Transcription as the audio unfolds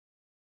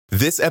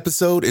This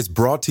episode is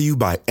brought to you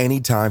by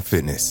Anytime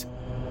Fitness.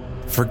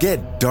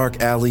 Forget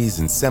dark alleys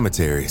and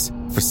cemeteries.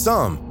 For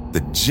some,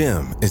 the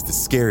gym is the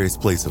scariest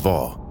place of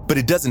all, but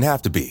it doesn't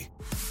have to be.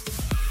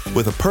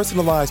 With a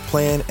personalized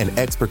plan and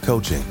expert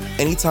coaching,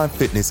 Anytime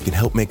Fitness can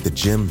help make the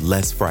gym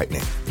less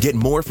frightening. Get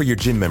more for your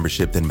gym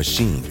membership than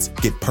machines.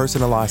 Get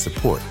personalized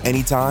support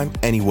anytime,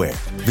 anywhere.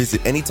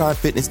 Visit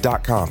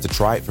AnytimeFitness.com to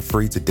try it for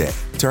free today.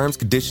 Terms,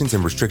 conditions,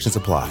 and restrictions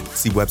apply.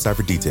 See website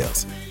for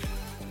details.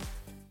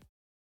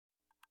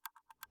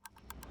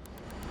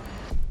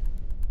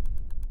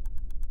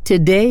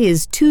 Today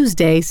is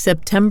Tuesday,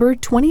 September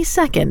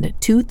 22nd,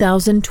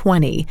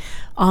 2020.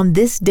 On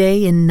this day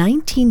in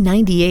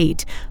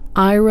 1998,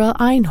 Ira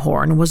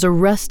Einhorn was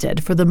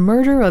arrested for the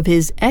murder of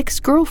his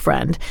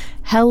ex-girlfriend,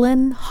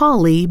 Helen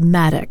Holly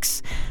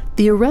Maddox.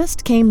 The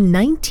arrest came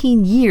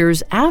 19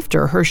 years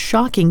after her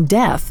shocking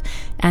death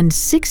and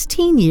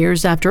 16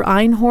 years after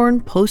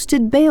Einhorn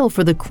posted bail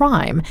for the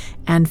crime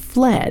and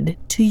fled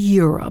to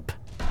Europe.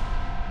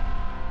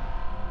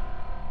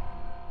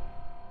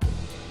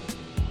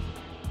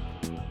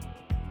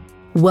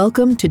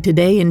 Welcome to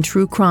Today in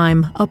True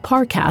Crime, a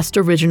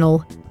Parcast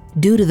original.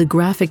 Due to the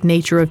graphic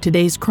nature of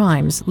today's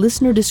crimes,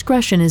 listener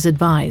discretion is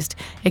advised.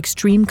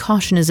 Extreme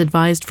caution is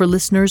advised for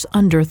listeners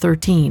under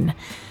 13.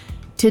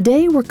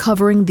 Today we're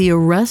covering the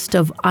arrest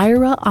of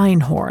Ira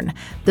Einhorn,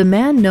 the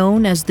man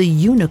known as the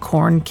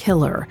Unicorn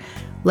Killer.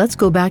 Let's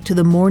go back to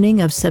the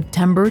morning of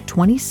September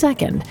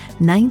 22nd,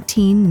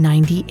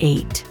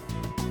 1998.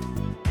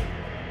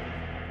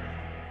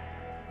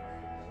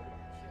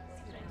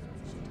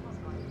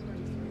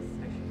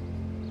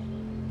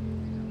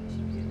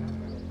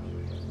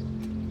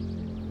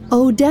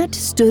 Odette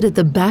stood at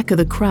the back of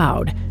the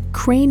crowd,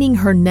 craning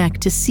her neck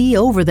to see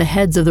over the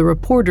heads of the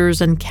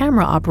reporters and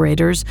camera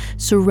operators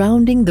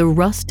surrounding the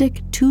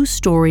rustic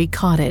two-story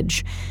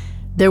cottage.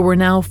 There were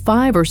now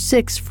 5 or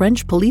 6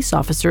 French police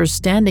officers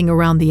standing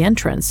around the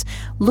entrance,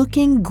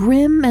 looking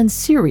grim and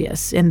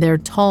serious in their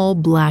tall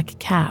black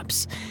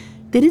caps.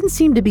 They didn't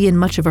seem to be in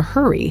much of a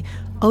hurry.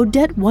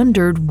 Odette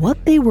wondered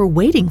what they were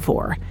waiting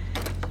for.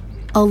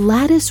 A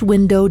lattice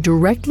window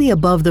directly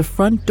above the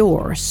front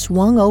door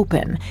swung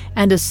open,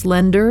 and a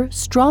slender,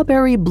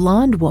 strawberry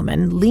blonde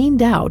woman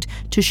leaned out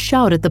to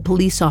shout at the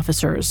police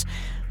officers.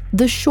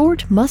 The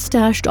short,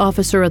 mustached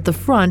officer at the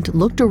front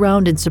looked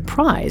around in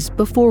surprise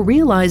before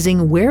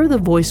realizing where the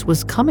voice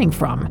was coming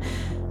from.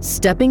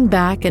 Stepping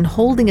back and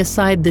holding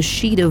aside the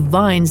sheet of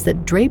vines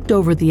that draped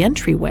over the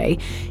entryway,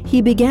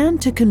 he began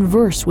to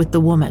converse with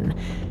the woman.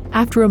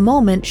 After a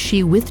moment,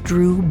 she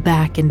withdrew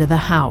back into the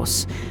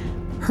house.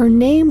 Her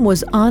name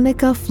was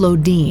Annika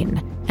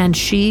Flodine, and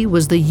she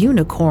was the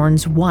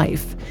Unicorn's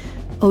wife.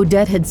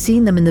 Odette had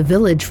seen them in the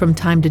village from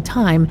time to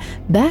time,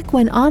 back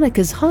when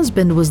Annika's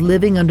husband was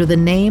living under the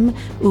name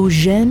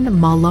Eugène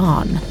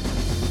Malon.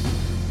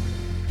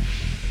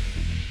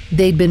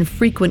 They'd been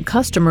frequent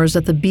customers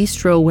at the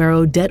bistro where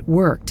Odette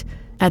worked.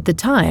 At the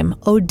time,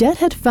 Odette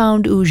had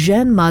found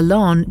Eugène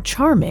Malon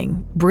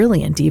charming,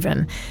 brilliant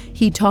even.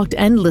 He talked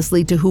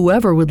endlessly to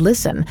whoever would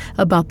listen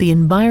about the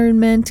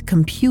environment,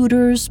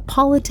 computers,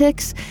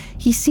 politics.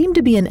 He seemed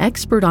to be an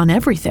expert on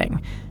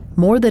everything.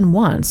 More than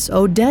once,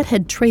 Odette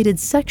had traded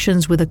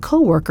sections with a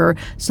coworker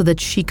so that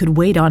she could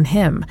wait on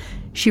him.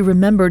 She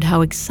remembered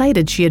how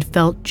excited she had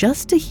felt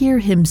just to hear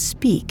him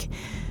speak.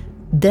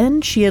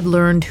 Then she had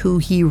learned who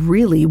he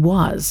really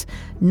was.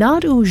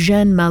 Not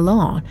Eugène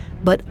Malon,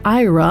 but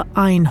Ira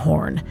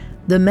Einhorn,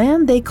 the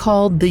man they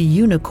called the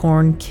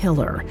Unicorn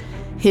Killer.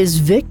 His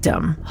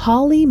victim,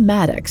 Holly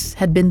Maddox,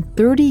 had been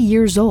 30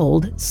 years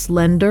old,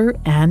 slender,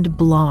 and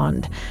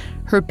blonde.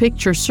 Her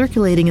picture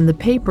circulating in the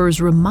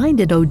papers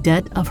reminded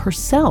Odette of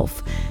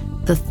herself.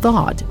 The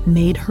thought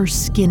made her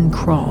skin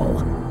crawl.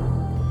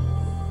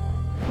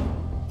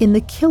 In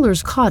the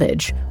killer's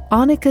cottage,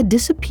 Annika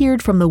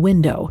disappeared from the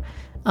window.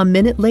 A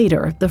minute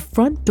later, the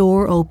front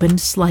door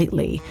opened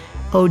slightly.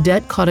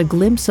 Odette caught a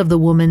glimpse of the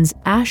woman's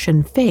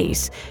ashen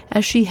face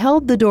as she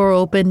held the door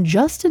open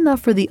just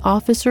enough for the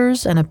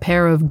officers and a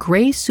pair of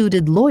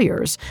gray-suited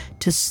lawyers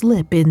to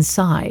slip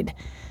inside.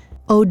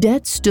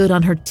 Odette stood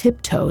on her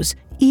tiptoes,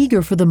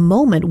 eager for the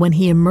moment when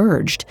he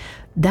emerged.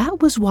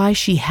 That was why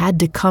she had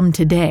to come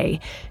today.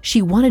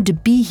 She wanted to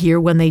be here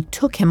when they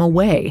took him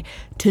away,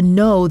 to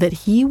know that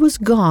he was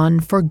gone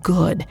for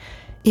good.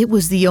 It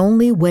was the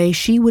only way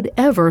she would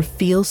ever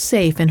feel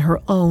safe in her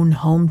own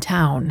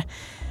hometown.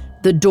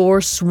 The door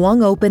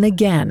swung open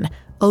again.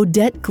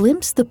 Odette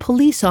glimpsed the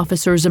police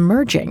officers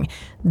emerging.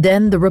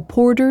 Then the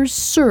reporters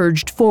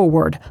surged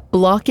forward,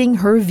 blocking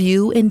her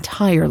view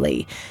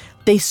entirely.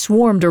 They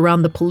swarmed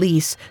around the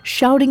police,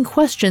 shouting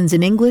questions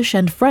in English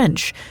and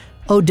French.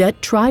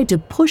 Odette tried to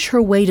push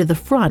her way to the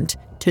front,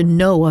 to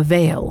no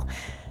avail.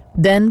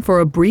 Then, for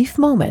a brief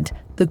moment,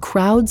 the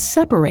crowd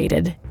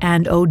separated,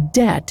 and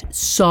Odette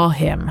saw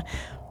him,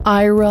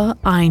 Ira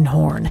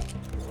Einhorn.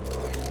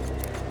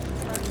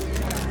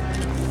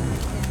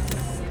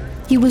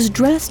 He was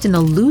dressed in a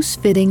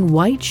loose-fitting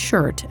white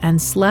shirt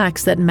and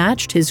slacks that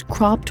matched his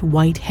cropped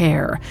white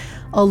hair.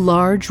 A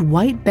large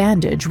white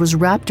bandage was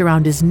wrapped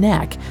around his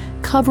neck,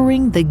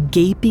 covering the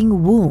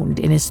gaping wound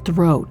in his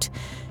throat.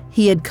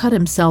 He had cut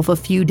himself a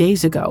few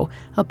days ago,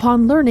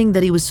 upon learning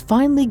that he was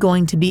finally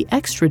going to be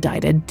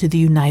extradited to the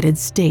United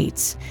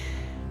States.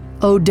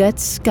 Odette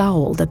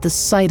scowled at the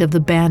sight of the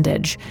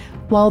bandage.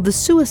 While the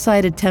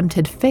suicide attempt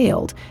had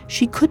failed,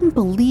 she couldn't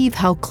believe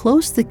how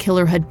close the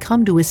killer had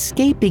come to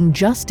escaping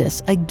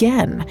justice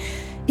again.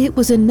 It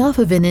was enough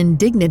of an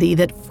indignity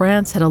that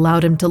France had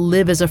allowed him to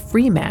live as a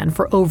free man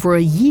for over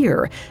a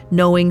year,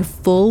 knowing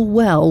full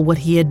well what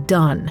he had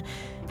done.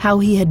 How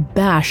he had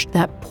bashed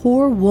that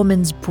poor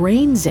woman's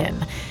brains in.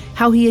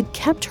 How he had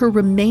kept her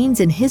remains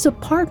in his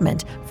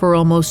apartment for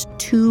almost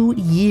 2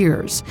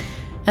 years.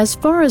 As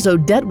far as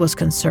Odette was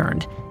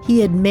concerned, he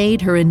had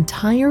made her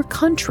entire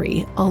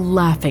country a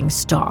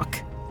laughingstock.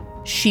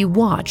 She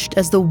watched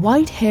as the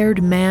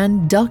white-haired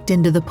man ducked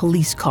into the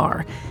police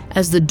car.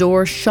 As the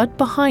door shut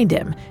behind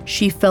him,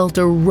 she felt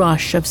a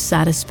rush of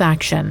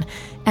satisfaction.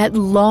 At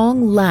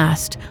long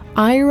last,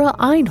 Ira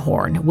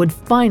Einhorn would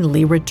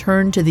finally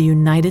return to the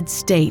United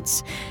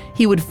States.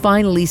 He would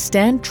finally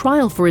stand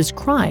trial for his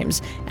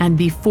crimes and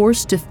be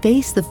forced to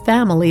face the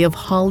family of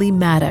Holly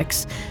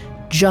Maddox.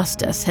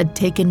 Justice had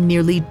taken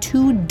nearly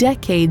 2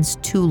 decades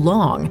too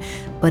long,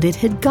 but it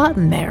had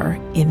gotten there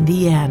in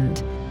the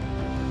end.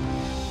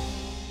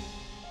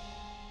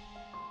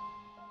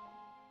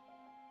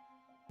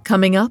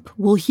 Coming up,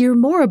 we'll hear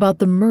more about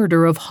the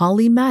murder of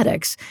Holly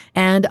Maddox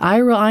and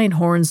Ira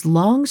Einhorn's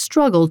long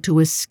struggle to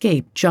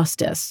escape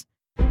justice.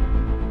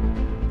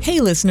 Hey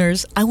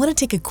listeners, I want to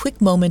take a quick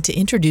moment to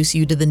introduce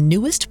you to the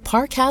newest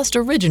Parcast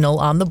original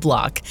on the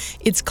block.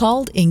 It's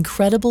called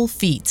Incredible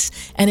Feats,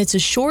 and it's a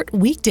short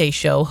weekday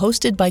show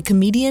hosted by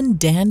comedian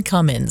Dan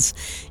Cummins.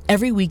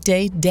 Every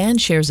weekday, Dan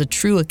shares a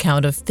true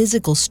account of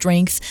physical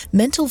strength,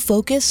 mental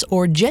focus,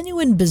 or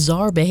genuine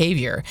bizarre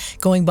behavior,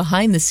 going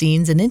behind the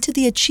scenes and into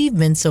the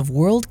achievements of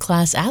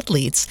world-class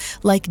athletes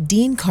like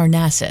Dean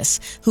Karnassus,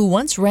 who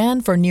once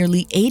ran for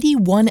nearly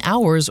 81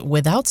 hours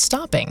without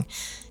stopping,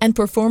 and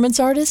performance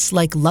artists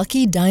like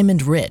Lucky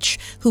Diamond Rich,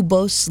 who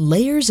boasts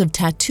layers of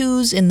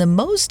tattoos in the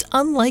most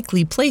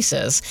unlikely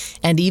places,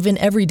 and even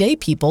everyday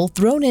people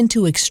thrown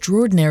into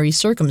extraordinary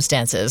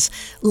circumstances,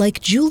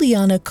 like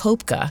Juliana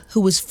Kopka,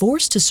 who was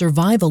forced to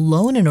survive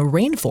alone in a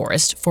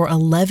rainforest for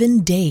 11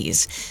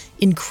 days.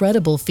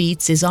 Incredible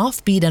Feats is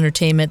offbeat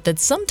entertainment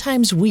that's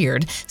sometimes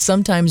weird,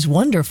 sometimes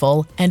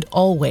wonderful, and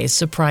always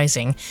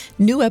surprising.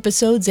 New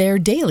episodes air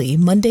daily,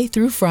 Monday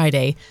through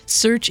Friday.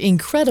 Search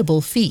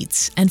Incredible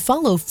Feats and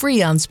follow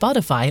free on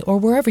Spotify or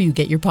wherever you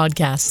get your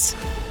podcasts.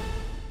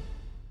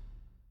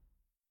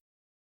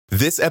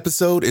 This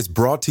episode is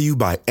brought to you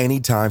by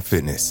Anytime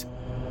Fitness.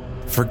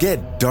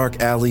 Forget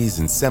dark alleys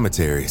and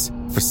cemeteries.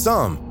 For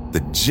some,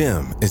 the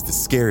gym is the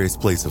scariest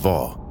place of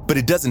all, but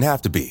it doesn't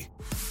have to be.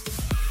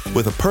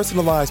 With a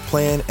personalized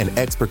plan and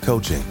expert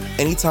coaching,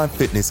 Anytime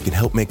Fitness can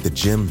help make the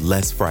gym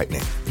less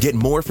frightening. Get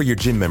more for your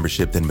gym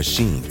membership than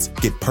machines.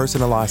 Get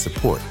personalized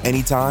support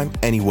anytime,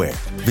 anywhere.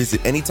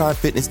 Visit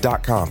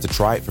AnytimeFitness.com to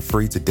try it for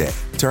free today.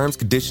 Terms,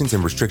 conditions,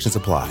 and restrictions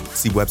apply.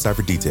 See website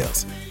for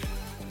details.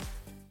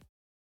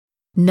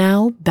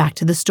 Now, back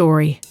to the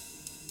story.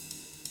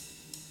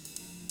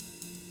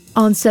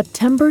 On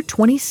September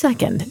 22,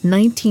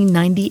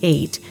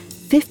 1998,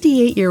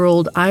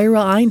 58-year-old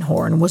Ira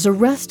Einhorn was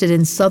arrested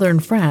in southern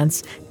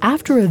France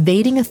after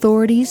evading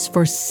authorities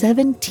for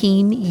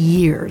 17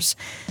 years.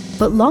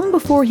 But long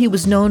before he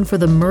was known for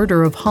the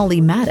murder of Holly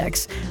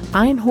Maddox,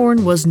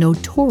 Einhorn was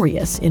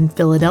notorious in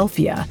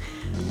Philadelphia.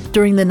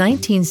 During the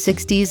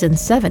 1960s and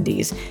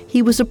 70s,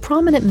 he was a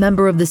prominent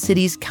member of the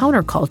city's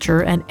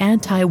counterculture and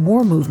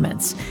anti-war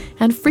movements,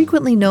 and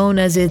frequently known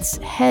as its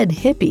head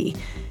hippie.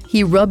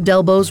 He rubbed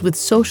elbows with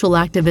social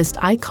activist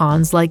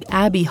icons like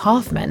Abby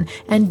Hoffman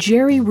and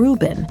Jerry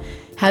Rubin,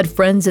 had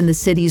friends in the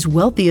city's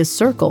wealthiest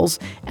circles,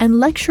 and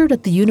lectured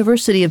at the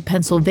University of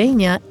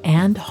Pennsylvania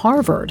and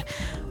Harvard.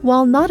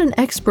 While not an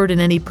expert in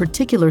any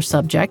particular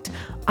subject,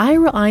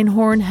 Ira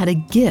Einhorn had a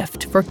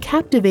gift for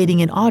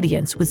captivating an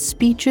audience with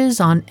speeches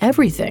on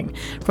everything,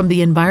 from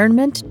the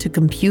environment to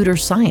computer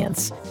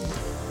science.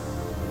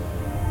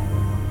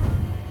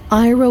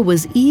 Ira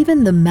was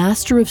even the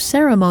master of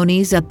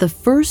ceremonies at the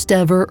first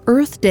ever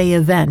Earth Day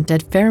event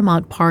at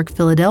Fairmount Park,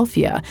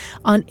 Philadelphia,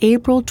 on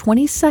April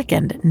 22,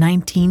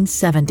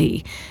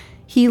 1970.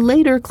 He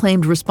later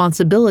claimed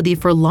responsibility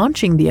for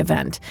launching the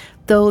event,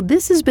 though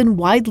this has been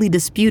widely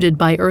disputed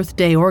by Earth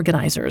Day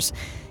organizers.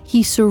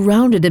 He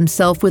surrounded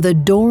himself with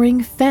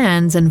adoring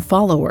fans and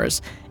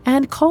followers,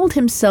 and called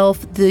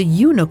himself the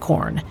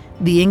Unicorn,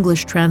 the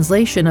English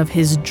translation of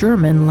his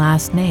German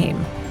last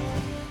name.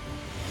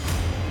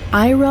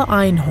 Ira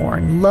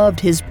Einhorn loved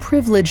his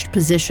privileged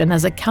position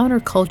as a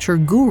counterculture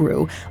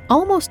guru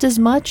almost as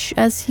much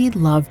as he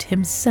loved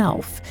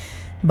himself.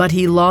 But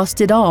he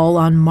lost it all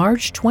on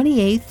March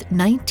 28,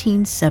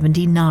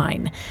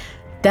 1979.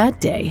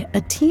 That day,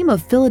 a team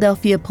of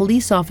Philadelphia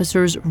police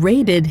officers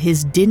raided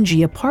his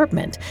dingy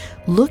apartment,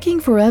 looking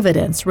for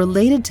evidence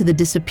related to the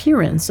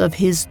disappearance of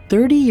his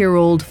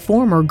 30-year-old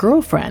former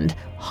girlfriend,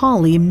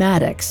 Holly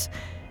Maddox.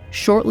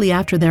 Shortly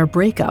after their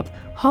breakup,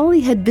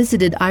 Holly had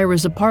visited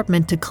Ira's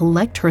apartment to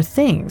collect her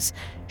things.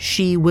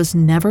 She was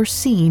never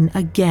seen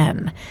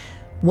again.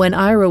 When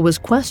Ira was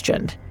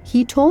questioned,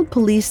 he told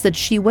police that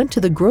she went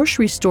to the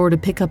grocery store to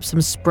pick up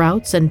some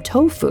sprouts and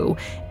tofu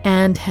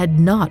and had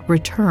not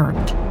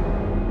returned.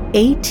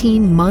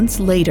 18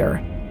 months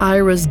later,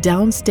 Ira's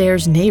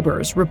downstairs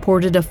neighbors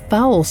reported a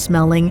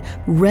foul-smelling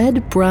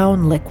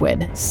red-brown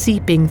liquid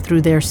seeping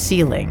through their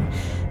ceiling.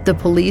 The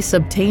police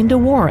obtained a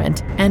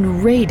warrant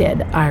and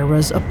raided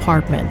Ira's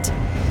apartment.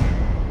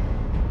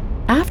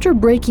 After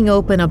breaking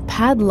open a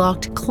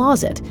padlocked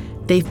closet,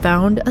 they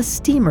found a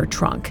steamer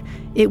trunk.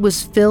 It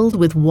was filled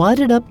with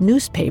wadded-up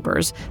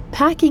newspapers,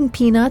 packing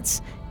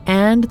peanuts,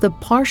 and the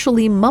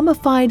partially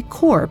mummified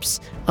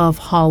corpse of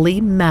Holly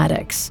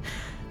Maddox.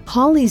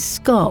 Holly's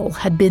skull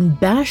had been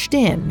bashed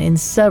in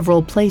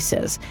several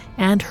places,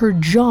 and her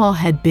jaw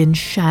had been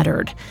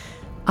shattered.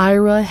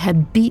 Ira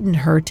had beaten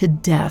her to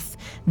death,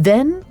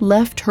 then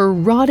left her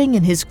rotting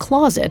in his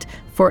closet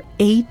for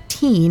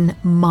 18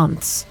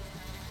 months.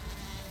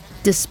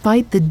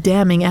 Despite the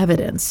damning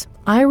evidence,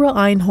 Ira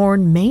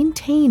Einhorn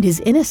maintained his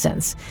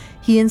innocence.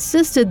 He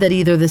insisted that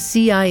either the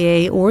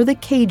CIA or the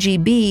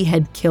KGB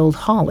had killed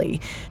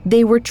Holly.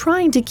 They were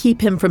trying to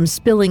keep him from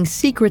spilling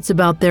secrets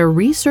about their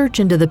research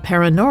into the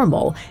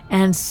paranormal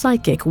and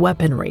psychic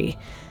weaponry.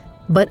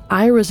 But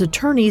Ira's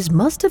attorneys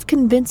must have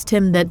convinced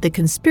him that the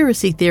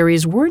conspiracy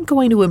theories weren't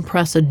going to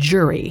impress a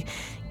jury.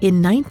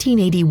 In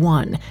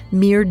 1981,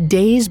 mere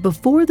days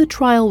before the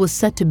trial was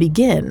set to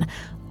begin,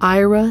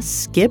 Ira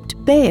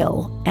skipped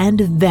bail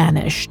and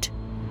vanished.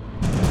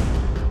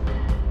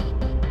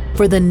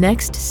 For the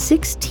next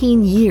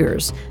 16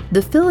 years,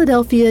 the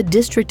Philadelphia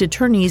District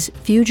Attorney's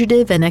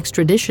fugitive and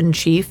extradition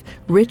chief,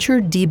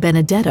 Richard D.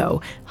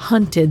 Benedetto,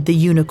 hunted the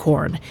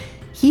unicorn.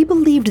 He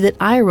believed that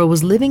Ira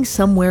was living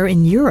somewhere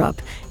in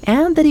Europe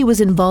and that he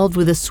was involved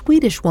with a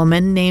Swedish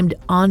woman named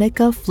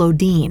Annika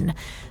Flodin.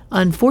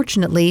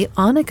 Unfortunately,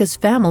 Annika's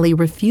family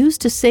refused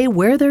to say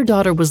where their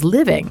daughter was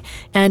living,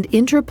 and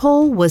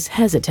Interpol was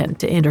hesitant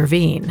to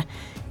intervene.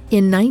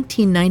 In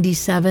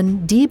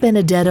 1997, Di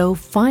Benedetto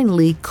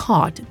finally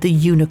caught the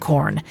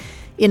unicorn.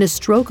 In a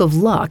stroke of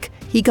luck,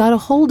 he got a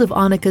hold of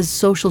Annika's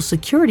social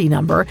security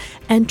number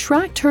and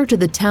tracked her to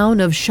the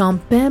town of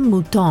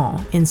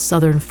Champagne-Mouton in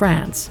southern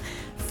France.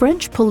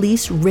 French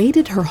police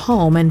raided her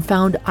home and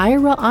found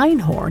Ira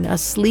Einhorn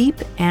asleep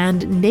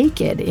and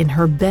naked in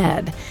her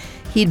bed.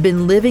 He'd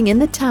been living in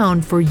the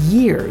town for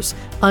years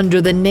under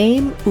the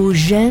name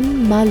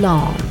Eugène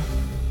Malon.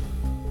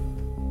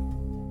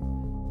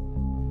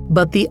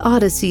 But the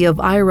odyssey of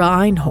Ira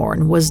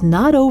Einhorn was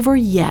not over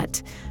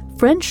yet.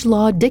 French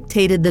law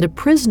dictated that a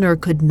prisoner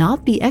could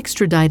not be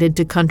extradited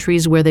to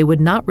countries where they would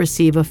not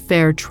receive a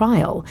fair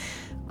trial.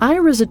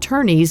 Ira's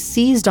attorneys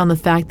seized on the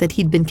fact that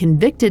he'd been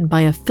convicted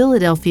by a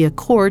Philadelphia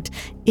court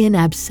in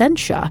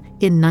absentia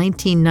in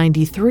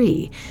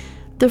 1993.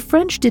 The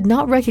French did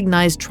not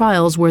recognize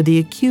trials where the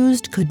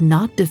accused could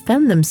not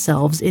defend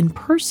themselves in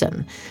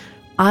person.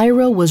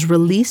 Ira was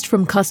released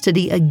from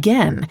custody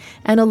again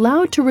and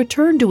allowed to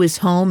return to his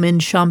home in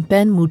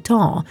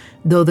Champagne-Mouton,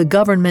 though the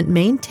government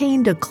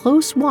maintained a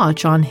close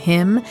watch on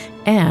him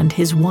and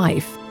his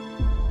wife.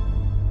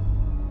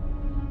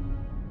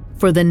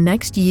 For the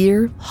next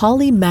year,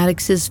 Holly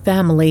Maddox's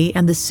family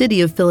and the city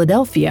of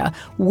Philadelphia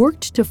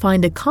worked to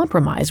find a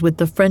compromise with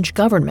the French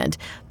government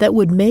that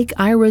would make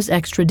Ira's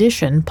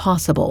extradition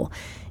possible.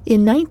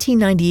 In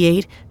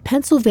 1998,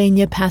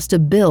 Pennsylvania passed a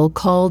bill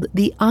called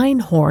the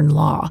Einhorn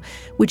Law,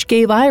 which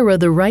gave Ira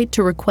the right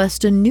to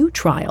request a new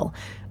trial.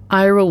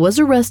 Ira was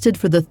arrested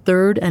for the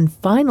third and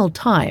final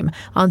time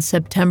on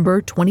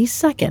September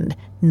 22,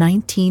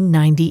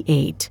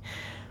 1998.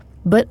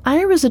 But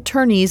Ira's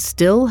attorneys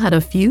still had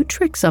a few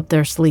tricks up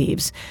their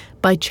sleeves.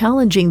 By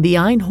challenging the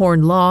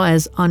Einhorn Law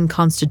as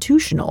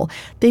unconstitutional,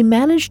 they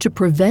managed to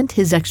prevent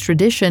his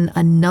extradition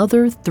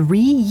another 3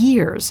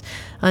 years,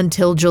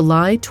 until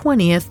July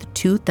 20th,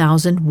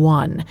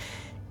 2001.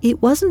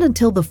 It wasn't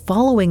until the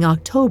following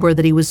October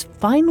that he was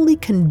finally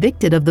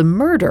convicted of the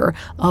murder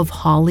of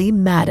Holly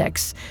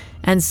Maddox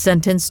and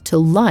sentenced to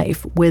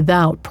life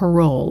without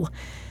parole.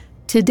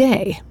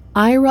 Today,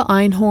 Ira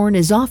Einhorn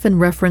is often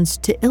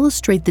referenced to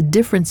illustrate the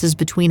differences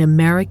between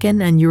American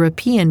and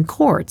European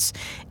courts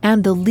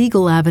and the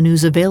legal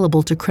avenues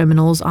available to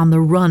criminals on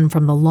the run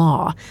from the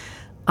law.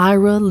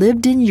 Ira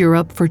lived in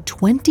Europe for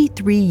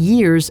 23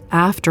 years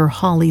after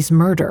Holly's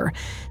murder,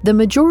 the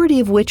majority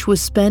of which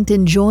was spent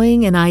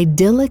enjoying an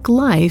idyllic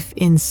life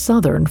in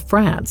southern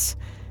France.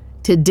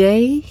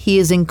 Today, he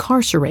is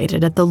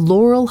incarcerated at the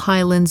Laurel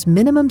Highlands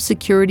Minimum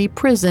Security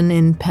Prison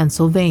in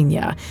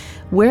Pennsylvania,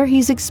 where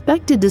he's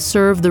expected to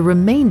serve the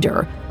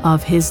remainder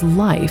of his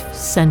life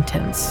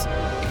sentence.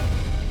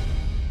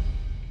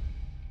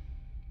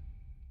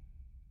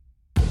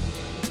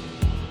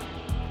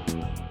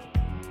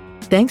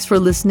 Thanks for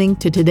listening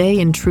to Today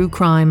in True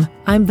Crime.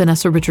 I'm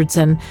Vanessa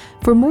Richardson.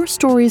 For more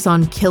stories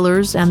on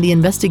killers and the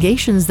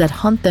investigations that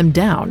hunt them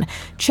down,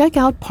 check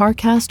out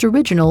Parcast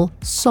Original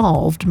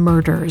Solved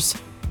Murders.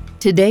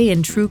 Today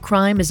in True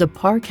Crime is a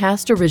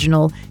Parcast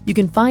original. You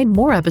can find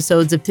more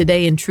episodes of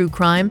Today in True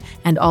Crime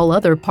and all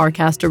other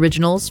Parcast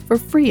originals for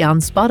free on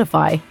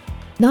Spotify.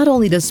 Not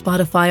only does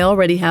Spotify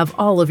already have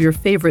all of your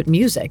favorite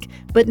music,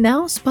 but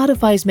now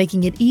Spotify is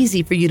making it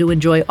easy for you to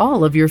enjoy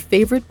all of your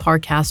favorite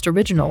Parcast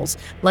originals,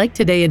 like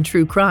Today in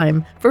True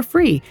Crime, for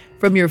free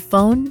from your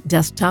phone,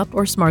 desktop,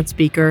 or smart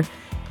speaker.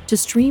 To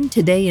stream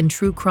Today in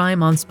True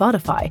Crime on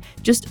Spotify,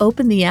 just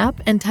open the app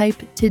and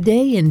type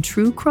Today in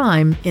True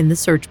Crime in the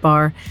search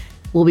bar.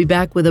 We'll be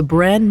back with a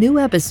brand new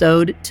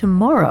episode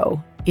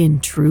tomorrow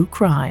in True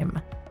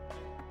Crime.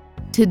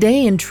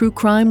 Today in True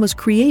Crime was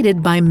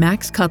created by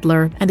Max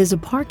Cutler and is a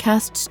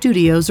Parcast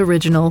Studios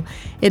original.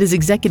 It is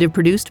executive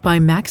produced by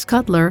Max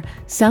Cutler,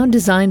 sound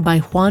designed by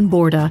Juan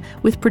Borda,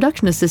 with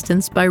production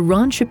assistance by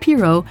Ron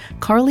Shapiro,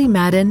 Carly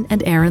Madden,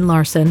 and Aaron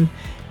Larson.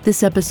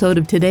 This episode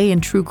of Today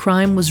in True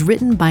Crime was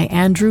written by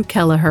Andrew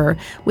Kelleher,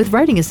 with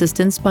writing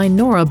assistance by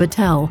Nora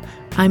Battelle.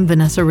 I'm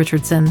Vanessa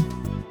Richardson.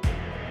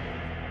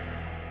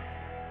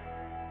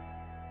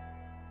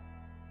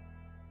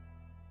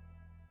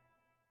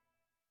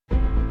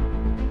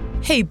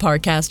 Hey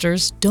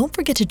Parcasters, don't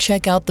forget to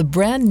check out the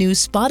brand new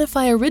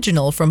Spotify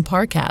original from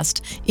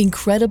Parcast,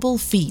 Incredible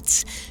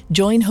Feats.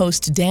 Join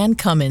host Dan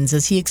Cummins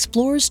as he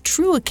explores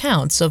true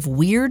accounts of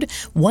weird,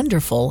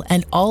 wonderful,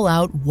 and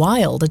all-out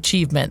wild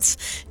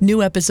achievements.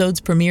 New episodes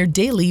premiere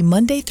daily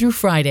Monday through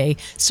Friday.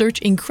 Search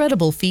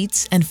Incredible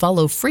Feats and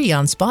follow free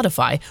on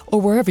Spotify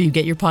or wherever you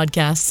get your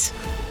podcasts.